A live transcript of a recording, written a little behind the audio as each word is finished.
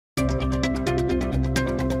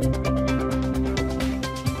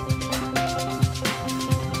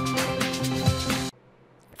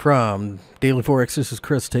From Daily Forex, this is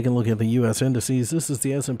Chris taking a look at the U.S. indices. This is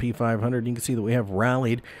the S&P 500. You can see that we have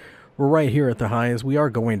rallied. We're right here at the highs. We are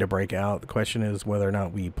going to break out. The question is whether or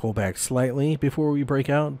not we pull back slightly before we break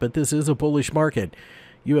out, but this is a bullish market.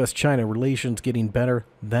 U.S.-China relations getting better.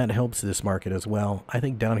 That helps this market as well. I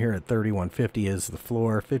think down here at 3150 is the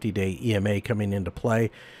floor. 50-day EMA coming into play.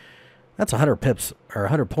 That's 100 pips or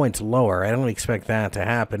 100 points lower. I don't expect that to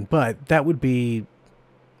happen, but that would be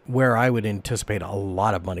where I would anticipate a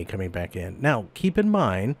lot of money coming back in. Now, keep in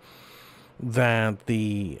mind that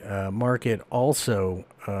the market also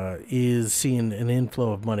is seeing an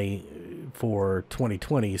inflow of money for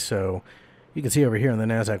 2020. So you can see over here in the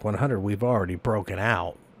NASDAQ 100, we've already broken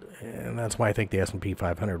out. And that's why I think the S&P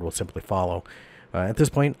 500 will simply follow. At this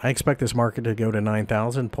point, I expect this market to go to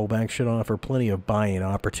 9,000. Pullback should offer plenty of buying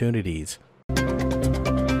opportunities.